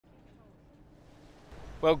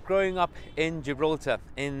Well, growing up in Gibraltar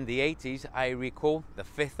in the 80s, I recall the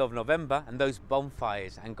 5th of November and those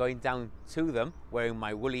bonfires and going down to them wearing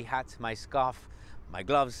my woolly hat, my scarf, my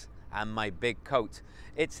gloves and my big coat.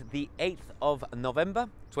 It's the 8th of November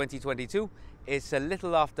 2022. It's a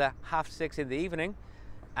little after 6:30 in the evening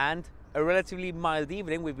and a relatively mild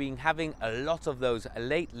evening. We've been having a lot of those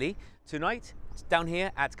lately. Tonight, it's down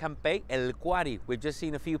here at Campe El Quarry. We've just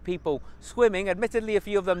seen a few people swimming. Admittedly, a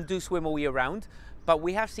few of them do swim all year round, but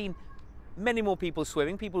we have seen many more people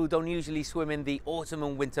swimming, people who don't usually swim in the autumn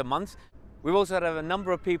and winter months. We've also had a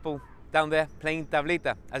number of people down there playing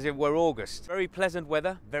tablita as if we're August. Very pleasant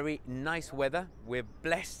weather, very nice weather. We're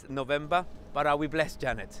blessed November, but are we blessed,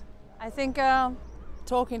 Janet? I think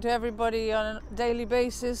talking to everybody on a daily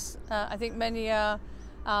basis, I think many are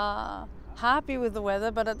happy with the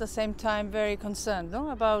weather, but at the same time very concerned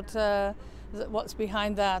about what's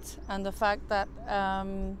behind that and the fact that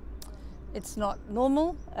it's not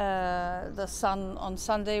normal. The sun on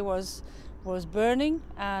Sunday was burning,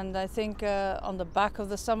 and I think on the back of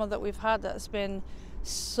the summer that we've had, that's been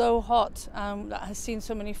so hot, that has seen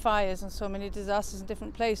so many fires and so many disasters in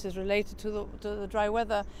different places related to the dry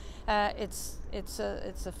weather. It's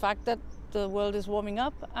a fact that the world is warming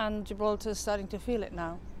up, and Gibraltar is starting to feel it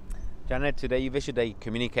now. Janet, today you've issued a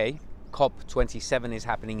communique. COP27 is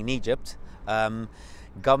happening in Egypt.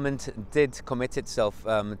 Government did commit itself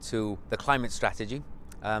to the climate strategy.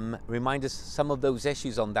 Remind us some of those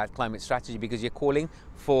issues on that climate strategy, because you're calling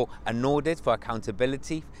for an audit, for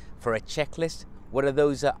accountability, for a checklist. What are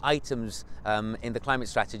those items in the climate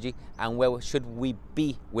strategy, and where should we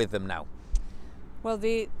be with them now? Well,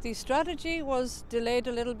 the strategy was delayed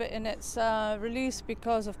a little bit in its release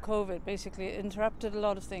because of COVID. Basically, it interrupted a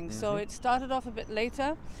lot of things. So it started off a bit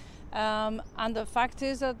later. And the fact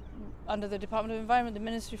is that under the Department of Environment, the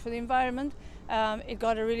Ministry for the Environment, it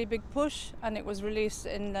got a really big push, and it was released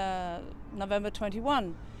in November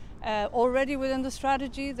 21. Already within the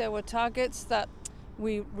strategy, there were targets that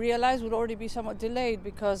we realized would already be somewhat delayed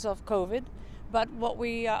because of COVID. But what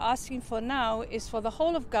we are asking for now is for the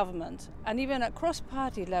whole of government, and even at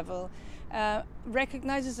cross-party level,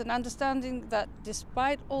 recognizes an understanding that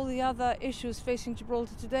despite all the other issues facing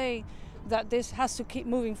Gibraltar today, that this has to keep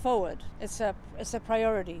moving forward. It's a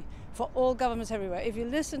priority for all governments everywhere. If you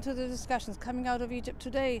listen to the discussions coming out of Egypt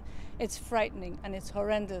today, it's frightening and it's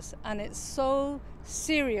horrendous, and it's so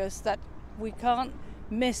serious that we can't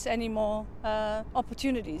miss any more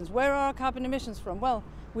opportunities. Where are our carbon emissions from? Well,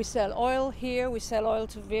 we sell oil here, we sell oil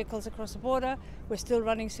to vehicles across the border. We're still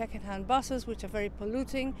running second-hand buses, which are very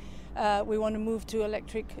polluting. We want to move to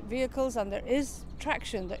electric vehicles, and there is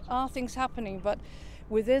traction. There are things happening, but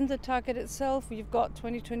within the target itself, you've got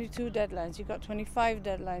 2022 deadlines, you've got 25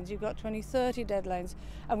 deadlines, you've got 2030 deadlines,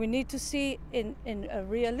 and we need to see in a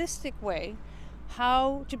realistic way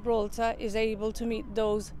how Gibraltar is able to meet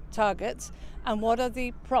those targets, and what are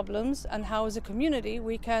the problems, and how as a community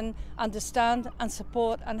we can understand and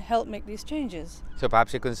support and help make these changes. So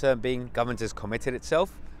perhaps your concern being government has committed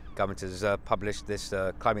itself, government has published this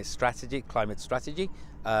climate strategy,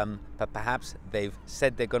 but perhaps they've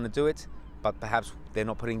said they're going to do it, but perhaps they're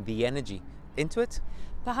not putting the energy into it?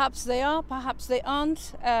 Perhaps they are, perhaps they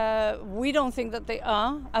aren't. We don't think that they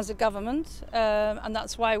are as a government, and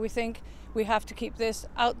that's why we think we have to keep this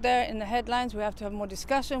out there in the headlines. We have to have more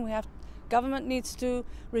discussion. Government needs to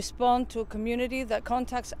respond to a community that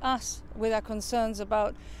contacts us with our concerns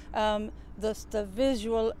about the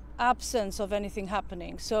visual absence of anything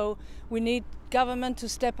happening. So we need government to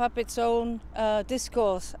step up its own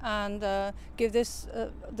discourse and give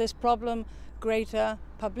this problem greater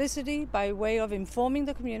publicity by way of informing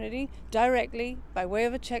the community directly, by way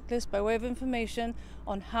of a checklist, by way of information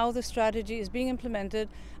on how the strategy is being implemented,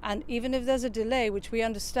 and even if there's a delay, which we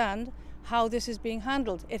understand, how this is being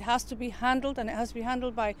handled. It has to be handled, and it has to be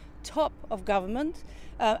handled by top of government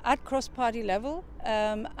at cross-party level,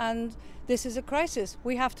 and this is a crisis.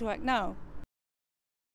 We have to act now.